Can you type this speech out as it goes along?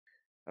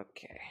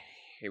Okay,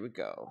 here we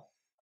go.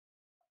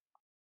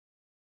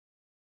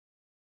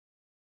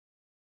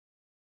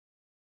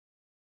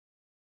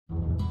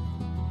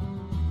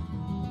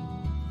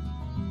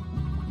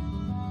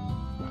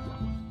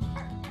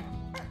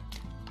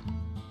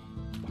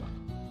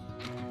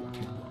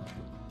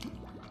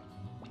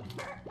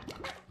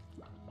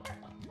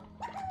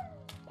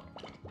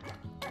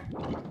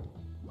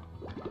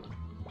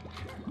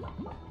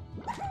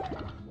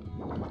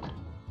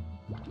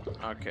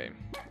 Okay.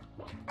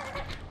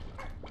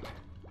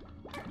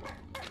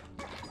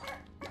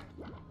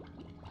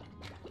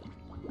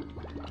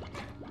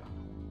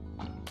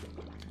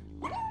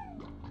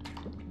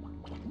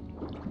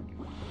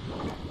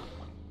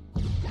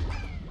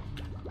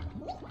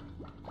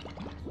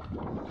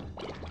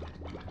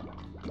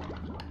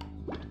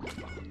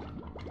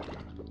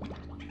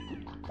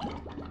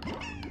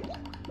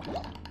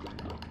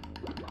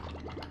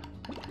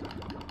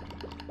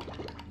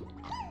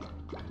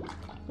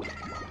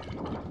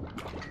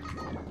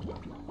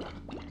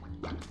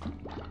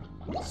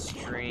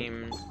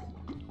 Stream.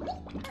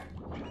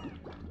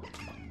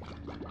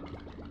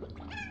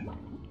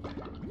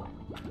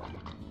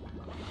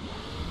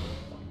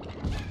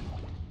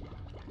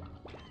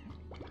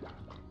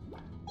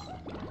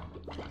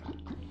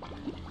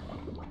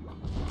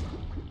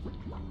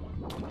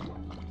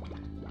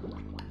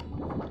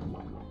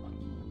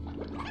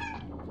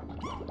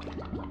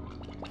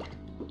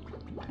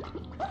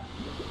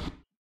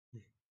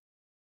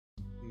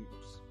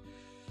 Oops.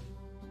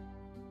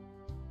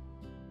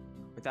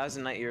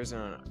 1,000 light years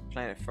on a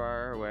planet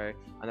far away.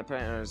 On the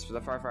planet known as the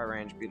Far Far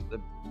Range,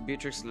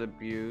 Beatrix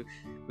LeBeau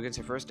begins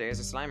her first day as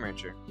a slime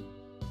rancher.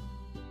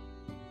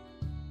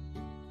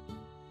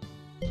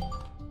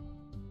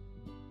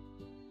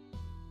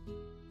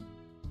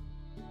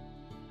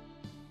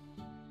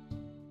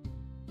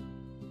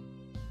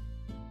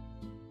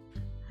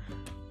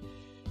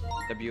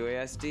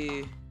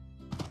 WASD.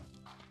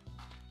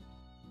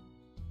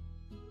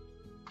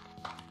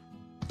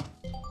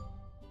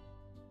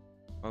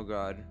 Oh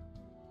god.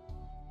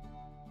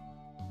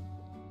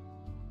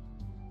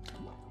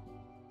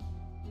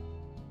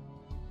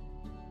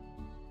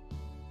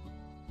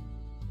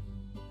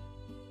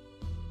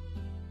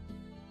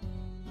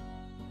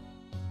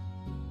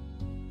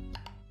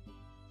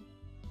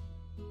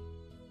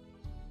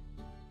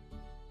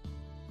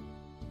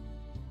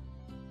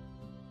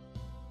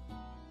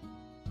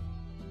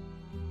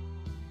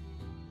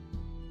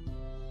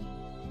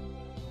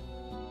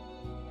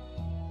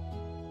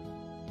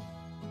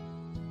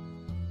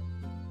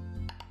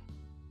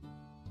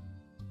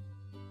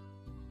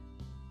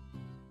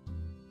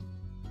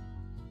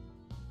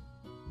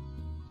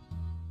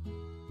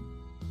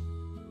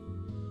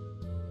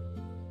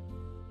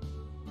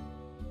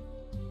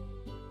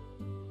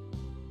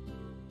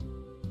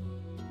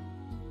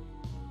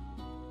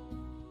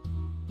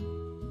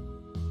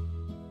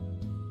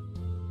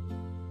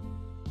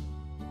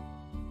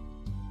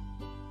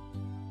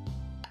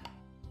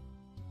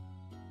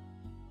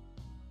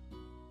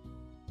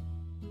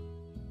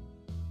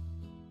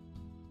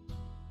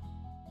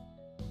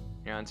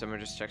 Yeah, and someone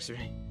just texted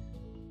me.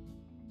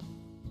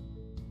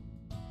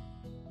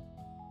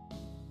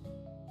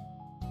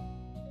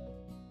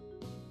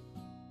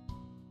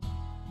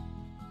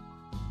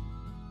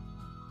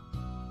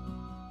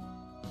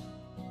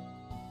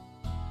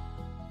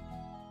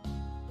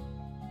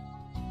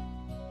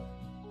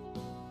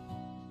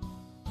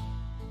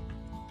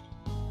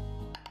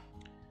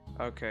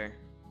 Okay.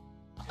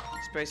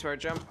 Spacebar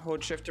jump,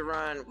 hold shift to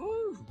run.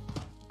 Woo!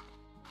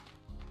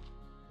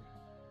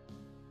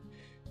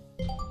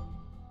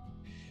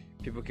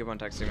 People keep on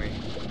texting me.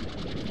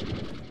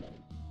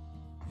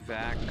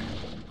 Vac.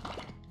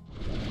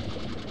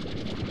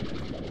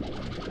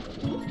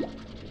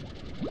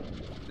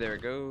 There we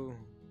go.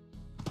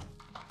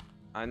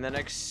 And then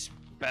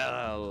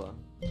expel.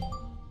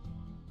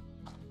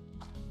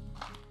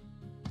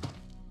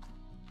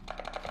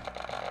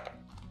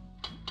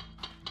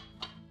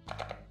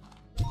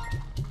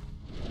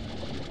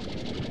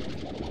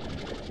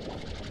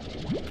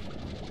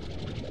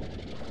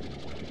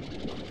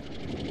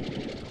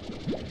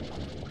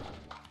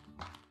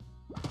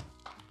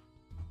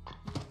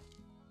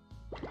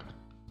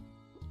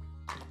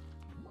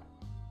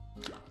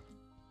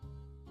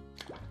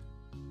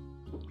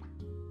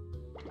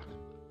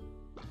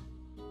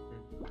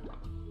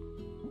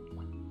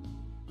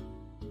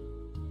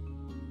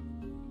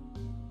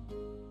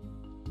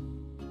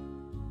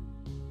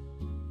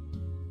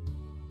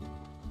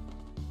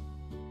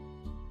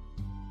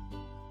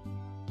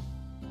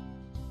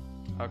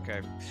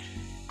 Okay.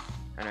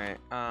 Anyway,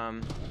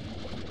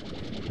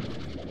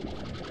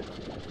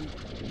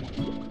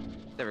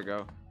 there we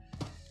go.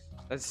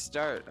 Let's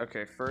start.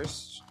 Okay,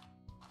 first,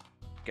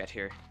 get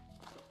here.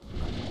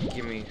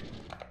 Give me.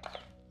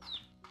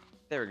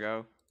 There we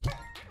go.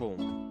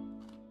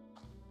 Boom.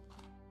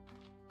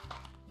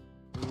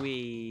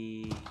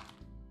 Wee.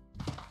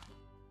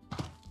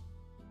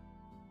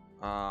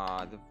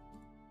 The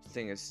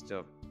thing is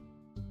still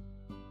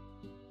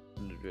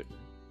a little bit.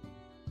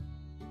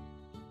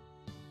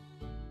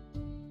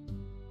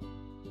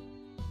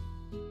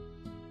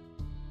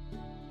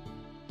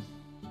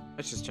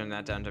 Let's just turn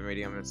that down to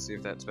medium. Let's see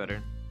if that's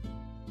better.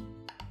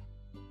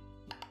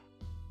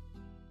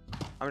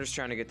 I'm just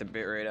trying to get the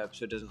bitrate up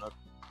so it doesn't look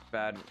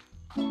bad.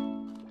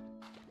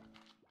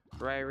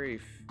 Dry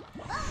reef.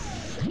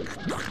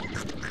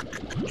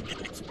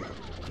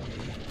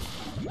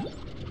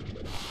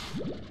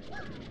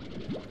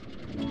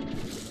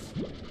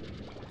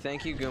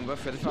 Thank you, Goomba,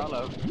 for the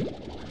follow.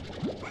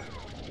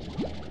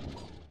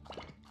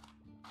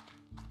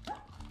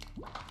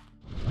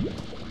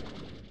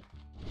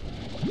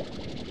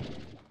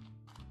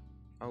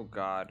 Oh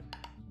God.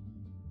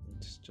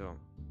 Still.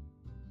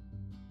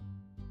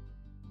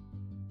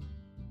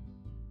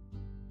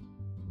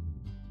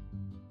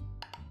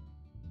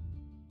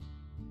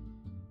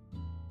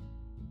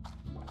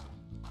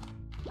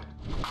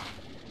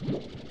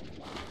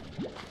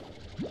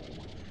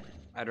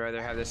 I'd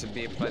rather have this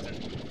be a pleasant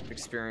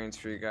experience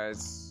for you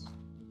guys.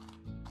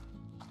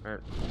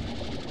 Or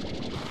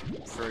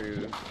for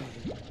you.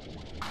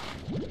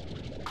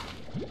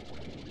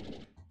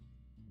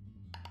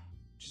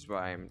 Which is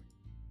why I'm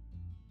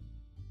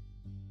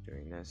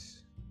doing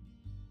this.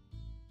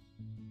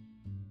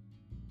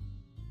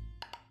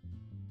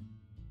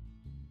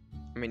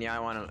 I mean, yeah, I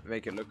want to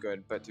make it look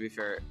good, but to be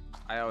fair,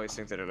 I always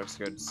think that it looks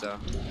good, so.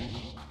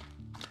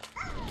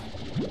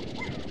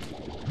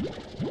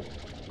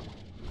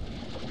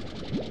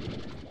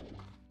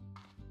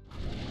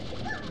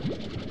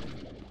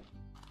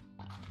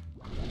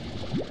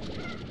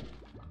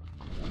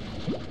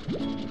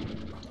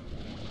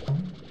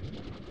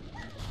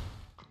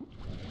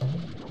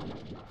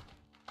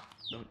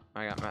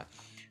 I got my.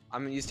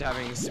 I'm used to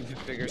having some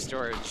bigger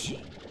storage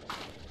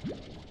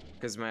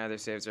because my other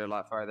saves are a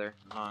lot farther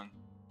along,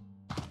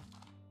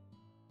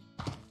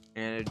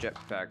 and a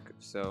jetpack.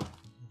 So,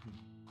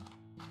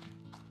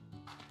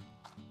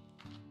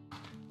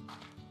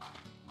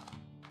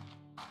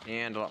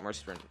 and a lot more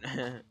sprint.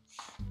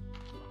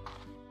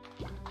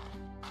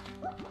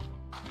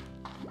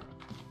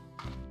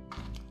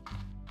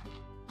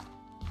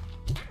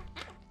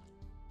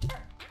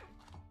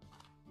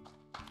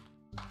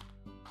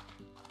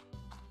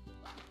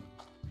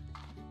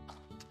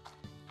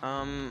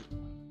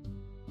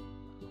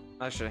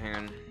 Actually, hang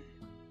on.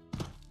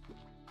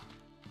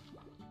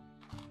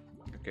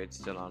 Okay, it's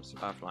still on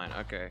offline.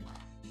 Okay.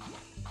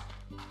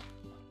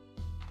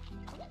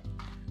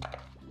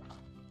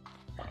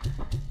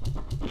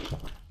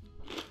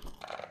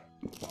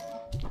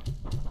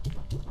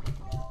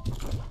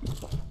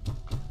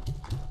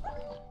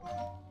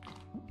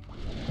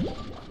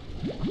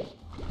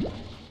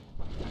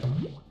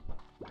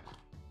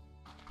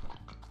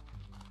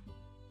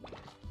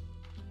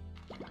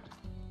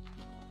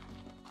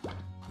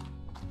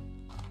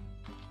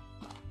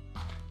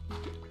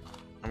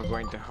 I'm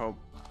going to hope.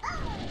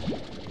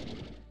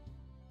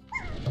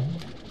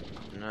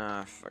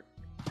 Nah, fuck.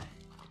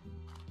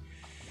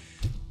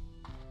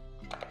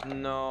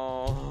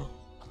 No.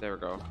 There we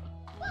go.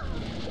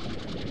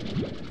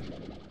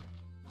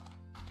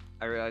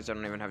 I realized I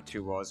don't even have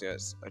 2 walls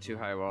yet, or 2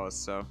 high walls,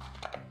 so.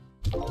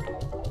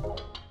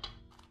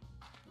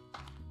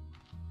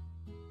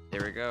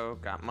 There we go,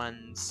 got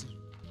muns.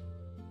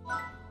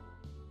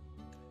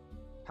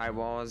 High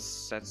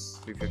walls, that's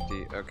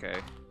 350, okay.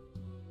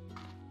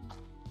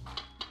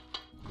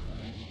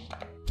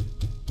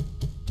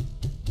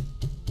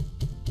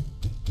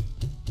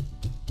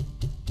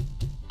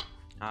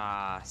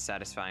 Ah,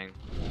 satisfying.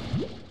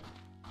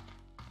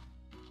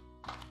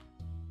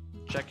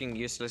 Checking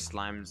useless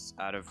slimes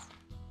out of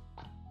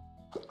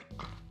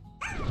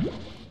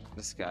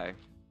this guy.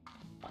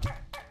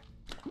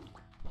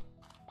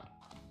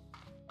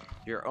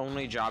 Your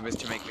only job is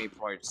to make me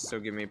plorts,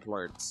 so give me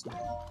plorts.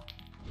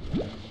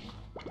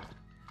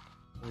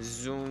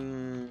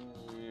 Zoom.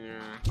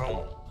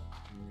 Boom.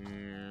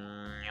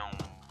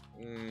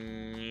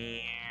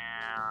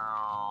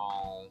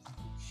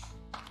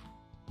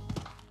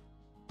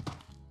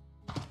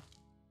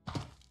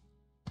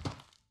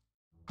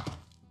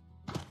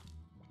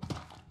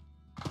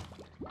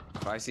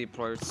 If I see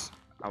plorts,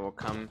 I will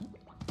come,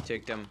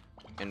 take them,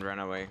 and run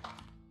away.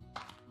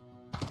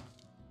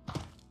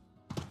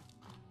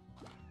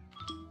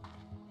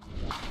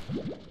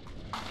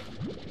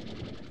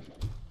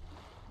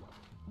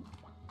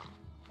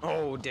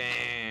 Oh,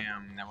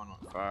 damn. That one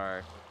went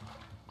far.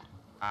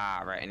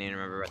 Ah, right. I need to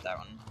remember about that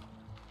one.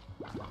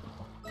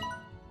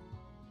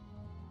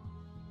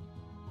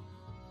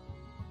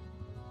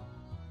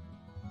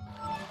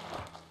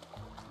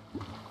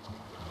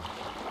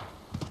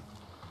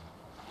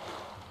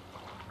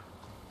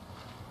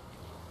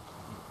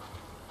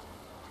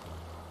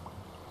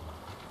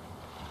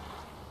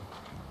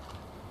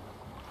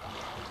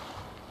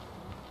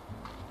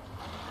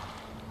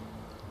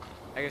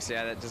 I guess,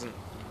 yeah, that doesn't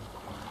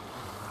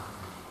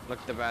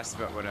look the best,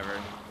 but whatever.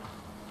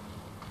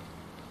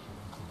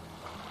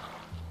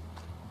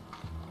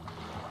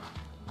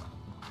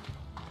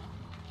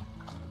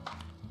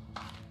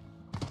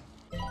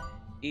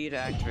 E to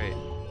activate.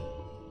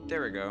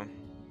 There we go.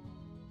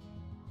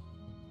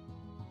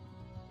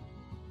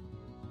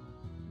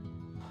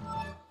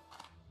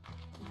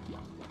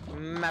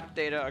 Map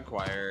data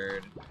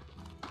acquired.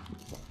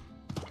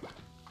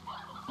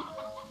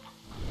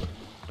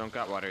 Don't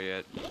got water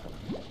yet.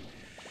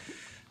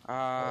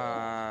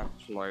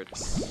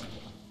 Flirts.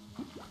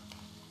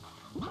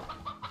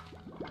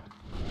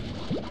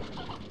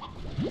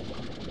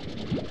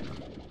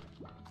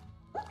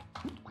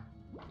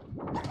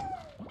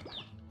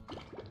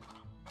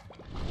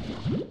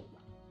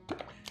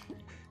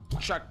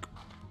 Chuck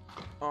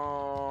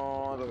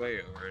all the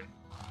way over.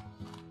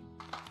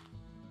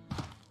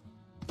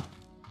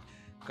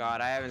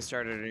 God, I haven't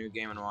started a new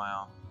game in a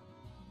while.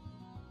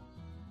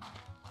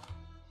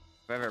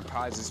 If I ever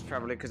pause, it's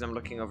probably because I'm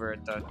looking over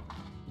at the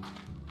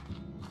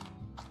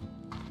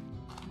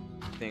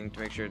thing to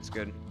make sure it's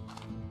good.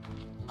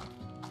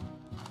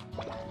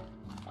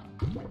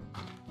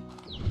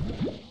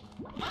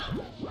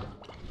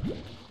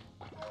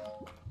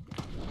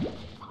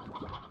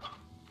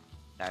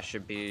 That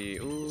should be.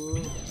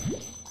 Ooh.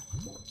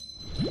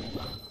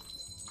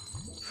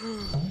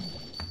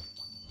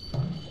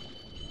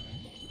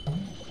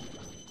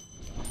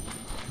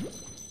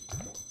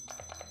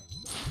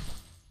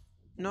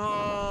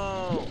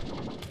 No!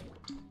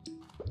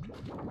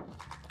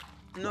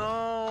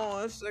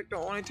 No! It's like the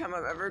only time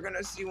I'm ever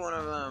gonna see one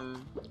of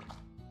them.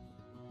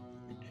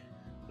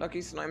 Lucky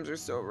slimes are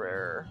so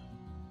rare.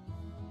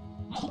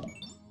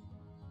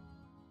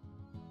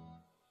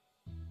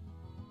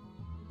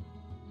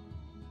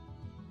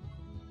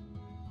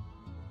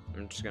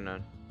 I'm just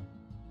gonna...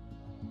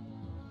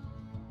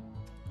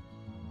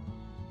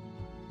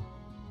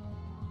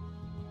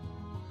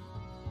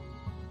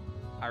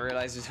 I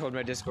realized I told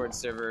my Discord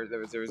server there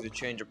was a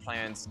change of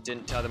plans.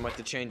 Didn't tell them what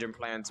the change in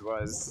plans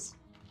was.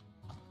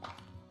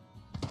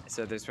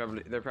 So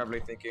they're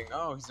probably thinking,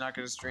 oh, he's not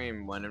gonna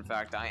stream, when in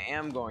fact I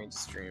am going to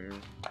stream.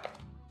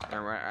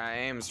 Or I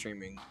am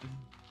streaming.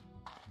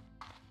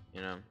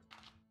 You know.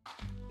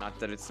 Not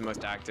that it's the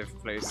most active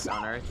place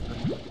on Earth.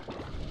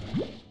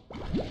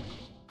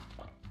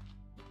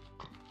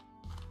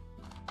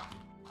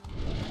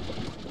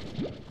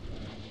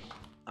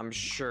 I'm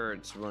sure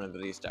it's one of the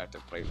least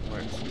active places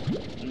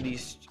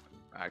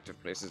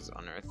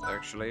on Earth,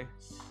 actually.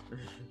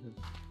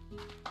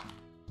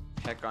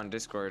 Heck, on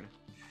Discord.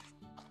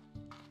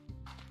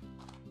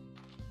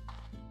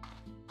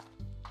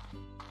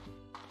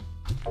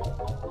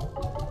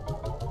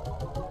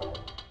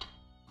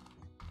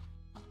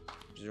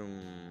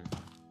 Zoom.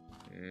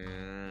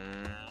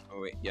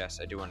 Oh wait,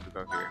 yes, I do want to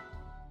go here.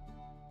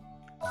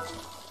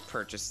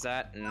 Purchase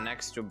that.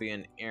 Next will be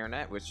an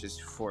AirNet, which is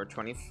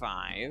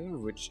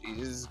 $425, which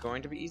is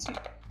going to be easy.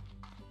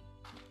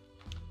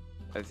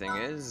 The thing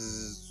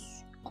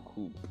is,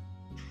 coop,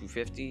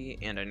 $250,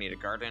 and I need a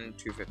garden,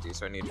 $250,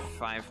 so I need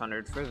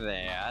 $500 for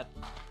that.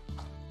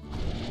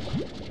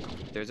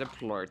 There's a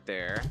plort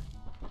there.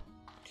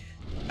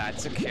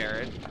 That's a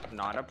carrot,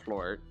 not a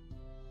plort.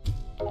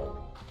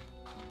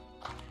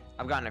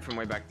 I've gotten it from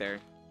way back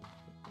there.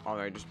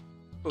 Alright, just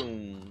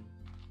boom.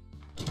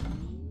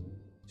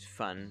 It's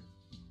fun.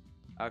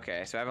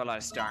 Okay, so I have a lot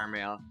of star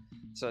mail.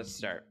 So let's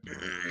start.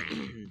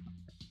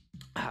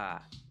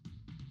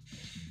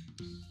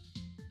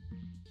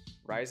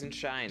 Rise and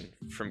shine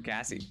from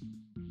Cassie.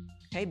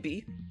 Hey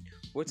B,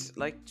 what's it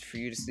like for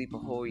you to sleep a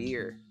whole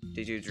year?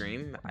 Did you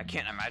dream? I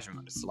can't imagine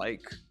what it's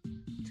like.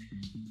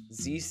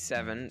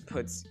 Z7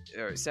 puts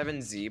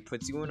 7Z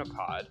puts you in a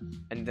pod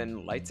and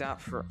then lights out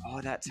for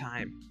all that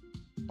time.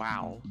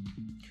 Wow.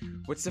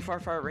 What's the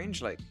far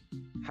range like?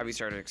 Have you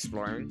started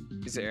exploring?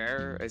 Is the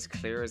air as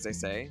clear as they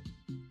say?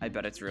 I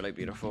bet it's really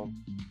beautiful.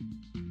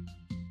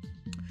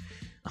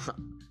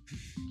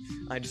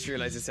 I just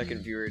realized a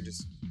second viewer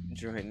just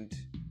joined.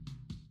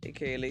 Hey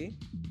Kaylee.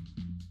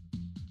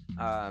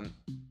 I'm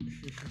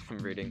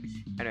reading.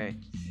 Anyway,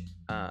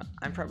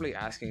 I'm probably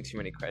asking too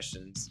many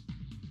questions.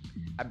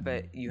 I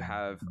bet you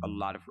have a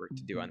lot of work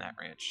to do on that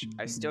ranch.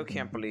 I still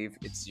can't believe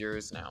it's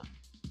yours now.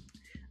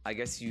 I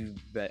guess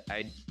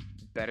I'd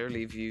better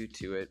leave you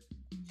to it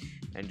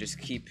and just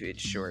keep it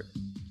short.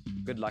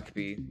 Good luck,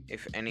 B.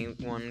 If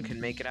anyone can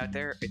make it out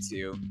there, it's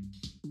you.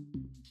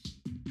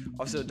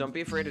 Also, don't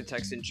be afraid to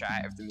text in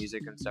chat if the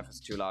music and stuff is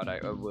too loud. I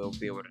will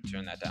be able to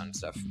turn that down and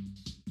stuff.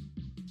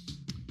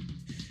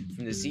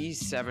 From the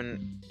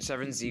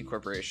 7Z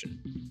Corporation,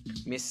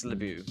 Miss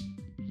LeBeau.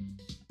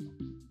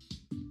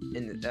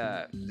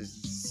 The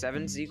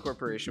 7Z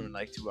Corporation would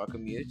like to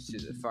welcome you to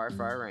the Far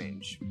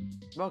Range.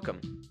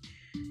 Welcome,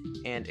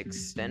 and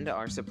extend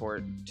our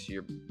support to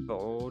your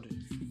bold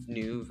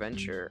new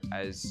venture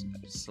as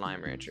a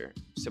slime rancher.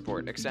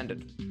 Support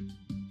extended.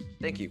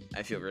 Thank you.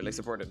 I feel really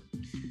supported.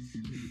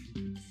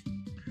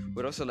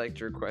 Would also like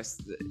to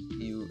request that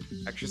you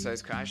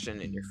exercise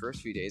caution in your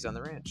first few days on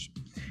the ranch.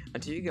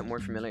 Until you get more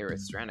familiar with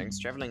surroundings,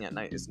 traveling at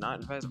night is not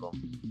advisable.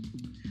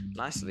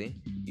 Lastly,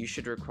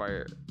 should you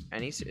require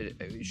any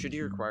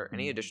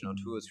additional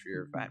tools for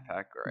your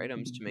backpack or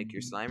items to make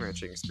your slime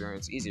ranching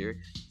experience easier,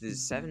 the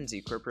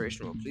 7Z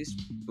Corporation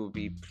will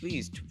be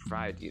pleased to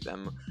provide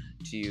them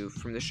to you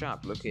from the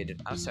shop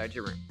located outside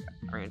your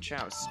ranch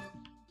house.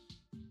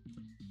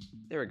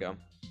 There we go.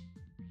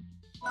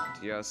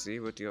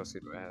 DLC? What DLC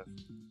do I have?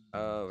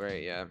 Oh,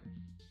 right, yeah.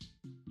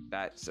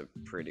 That's a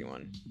pretty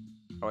one.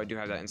 Oh, I do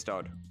have that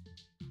installed.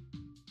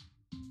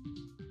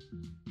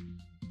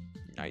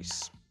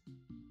 Nice.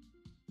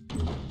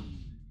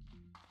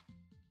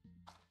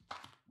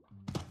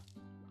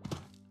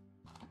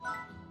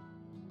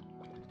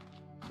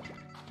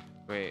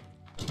 Wait.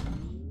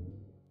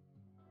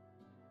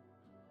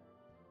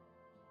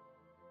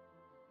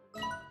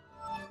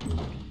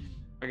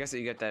 I guess that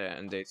you get that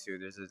on day 2.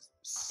 There's a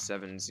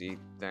 7Z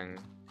thing.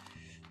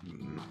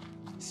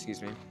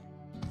 Excuse me.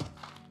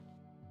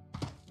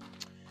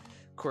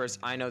 Of course,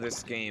 I know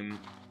this game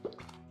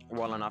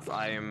well enough.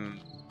 I am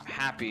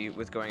happy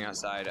with going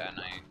outside at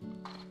night.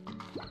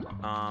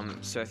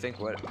 So I think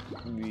what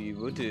we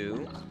will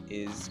do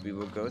is we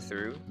will go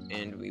through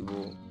and we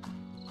will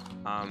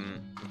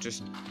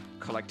just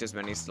collect as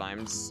many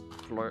slime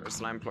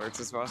plorts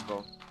as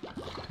possible.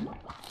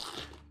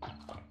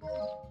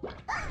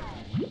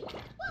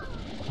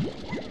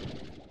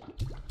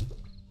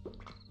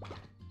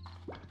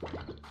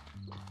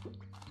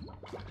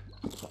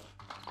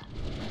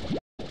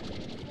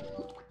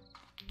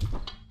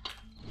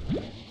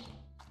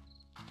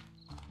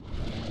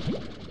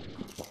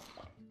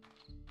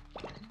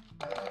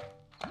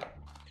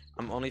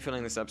 I'm only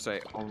filling this up so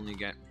I only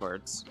get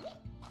plorts.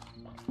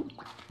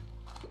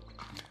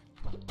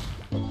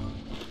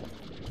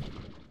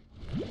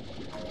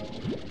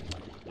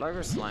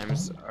 Larva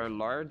slimes are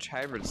large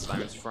hybrid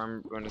slimes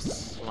formed when a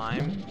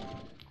slime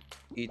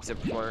eats a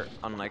plort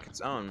unlike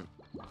its own.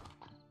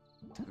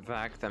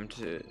 Vac them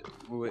to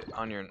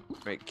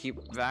keep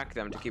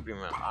them to keep them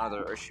out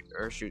of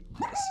or shoot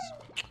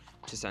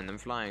to send them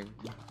flying.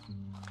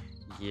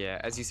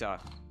 Yeah, as you saw.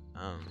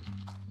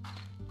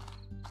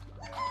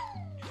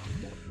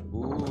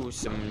 Ooh,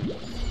 some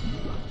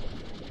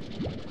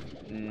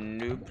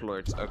new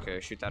plorts. Okay,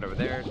 shoot that over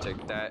there.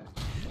 Take that.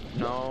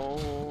 No.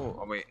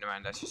 Oh wait, no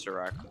man, that's just a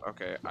rock.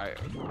 Okay, I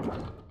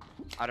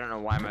don't know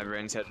why my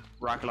brain said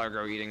rock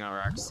largo eating a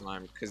rock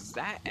slime, because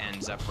that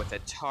ends up with a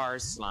tar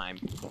slime,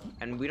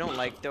 and we don't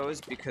like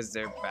those because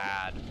they're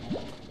bad.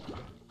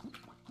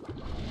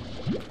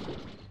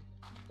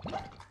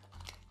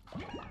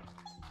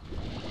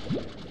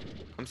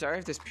 I'm sorry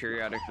if this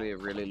periodically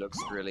really looks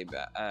really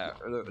bad.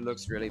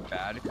 Looks really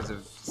bad because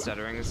of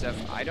stuttering and stuff.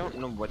 I don't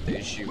know what the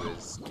issue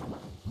is.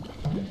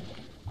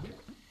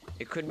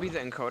 It could be the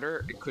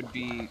encoder. It could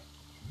be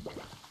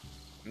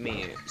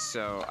me.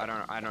 So I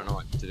don't know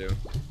what to do.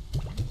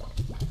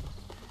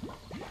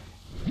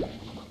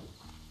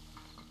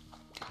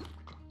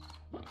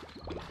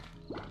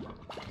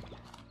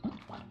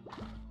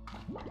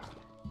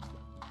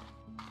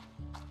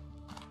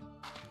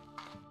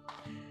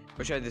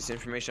 Wish I had this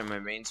information on my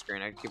main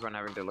screen. I keep on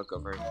having to look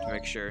over to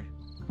make sure.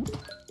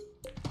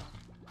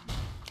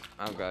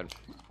 Oh god.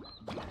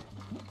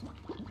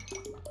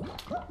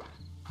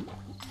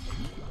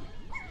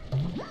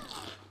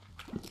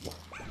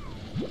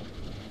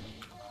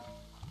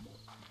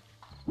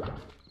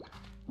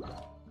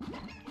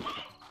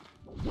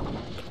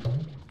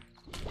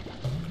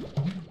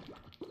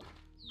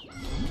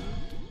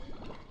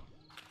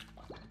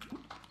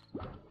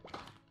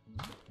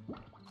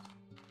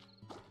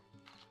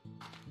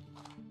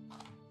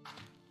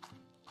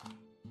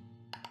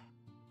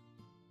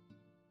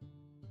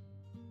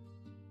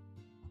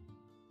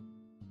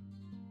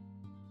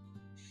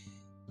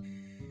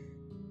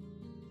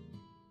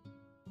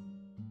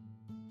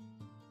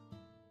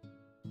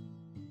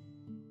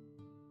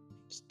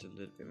 Just a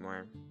little bit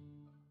more.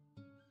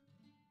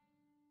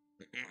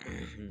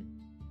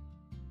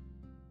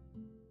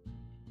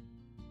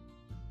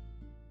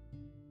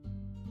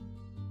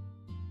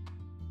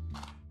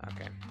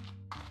 Okay.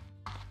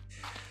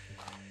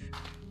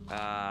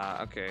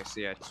 Okay, so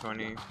yeah,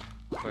 20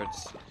 foot.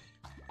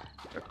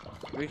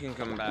 We can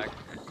come back.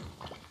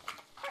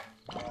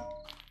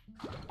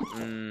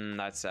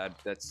 That's sad.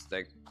 That's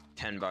like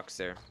 $10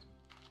 there.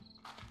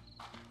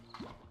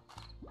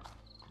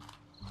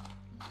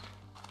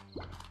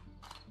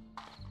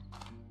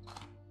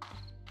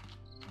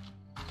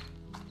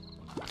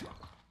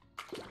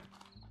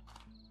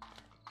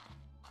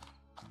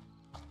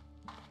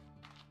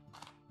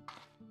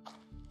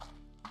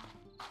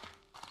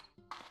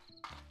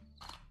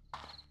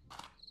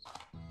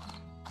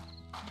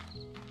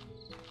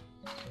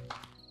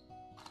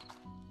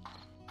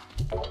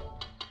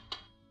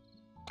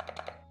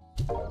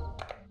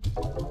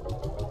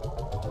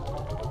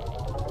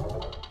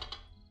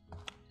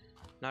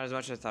 Not as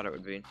much as I thought it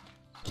would be.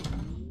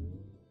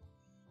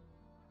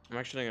 I'm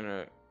actually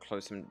gonna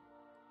close some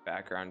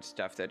background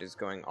stuff that is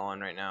going on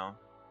right now.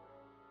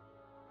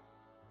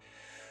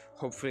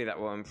 Hopefully that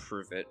will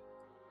improve it.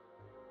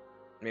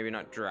 Maybe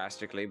not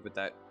drastically, but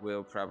that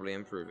will probably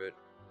improve it.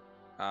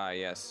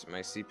 Yes, my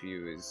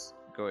CPU is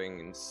going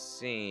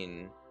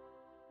insane.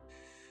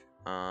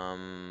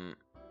 I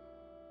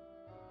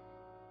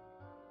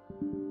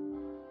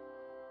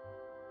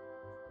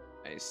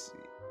see.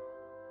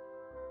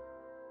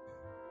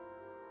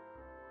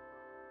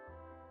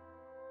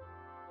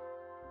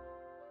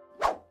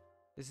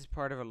 This is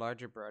part of a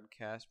larger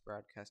broadcast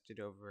broadcasted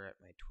over at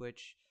my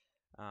Twitch,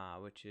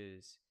 which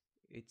is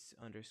it's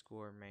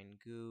underscore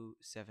Mangu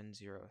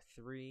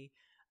 703.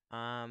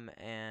 And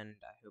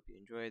I hope you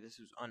enjoy. This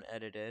was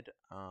unedited.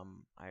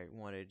 I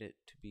wanted it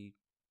to be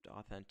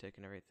authentic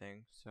and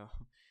everything, so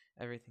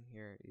everything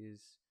here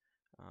is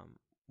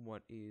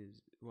what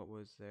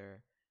was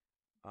there.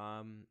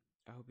 I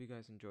hope you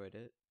guys enjoyed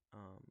it.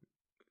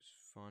 It was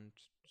fun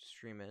to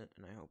stream it,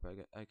 and I hope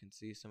I can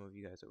see some of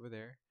you guys over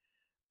there.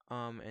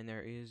 And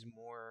there is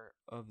more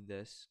of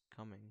this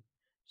coming,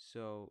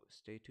 so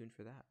stay tuned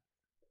for that.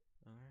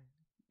 All right,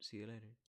 see you later.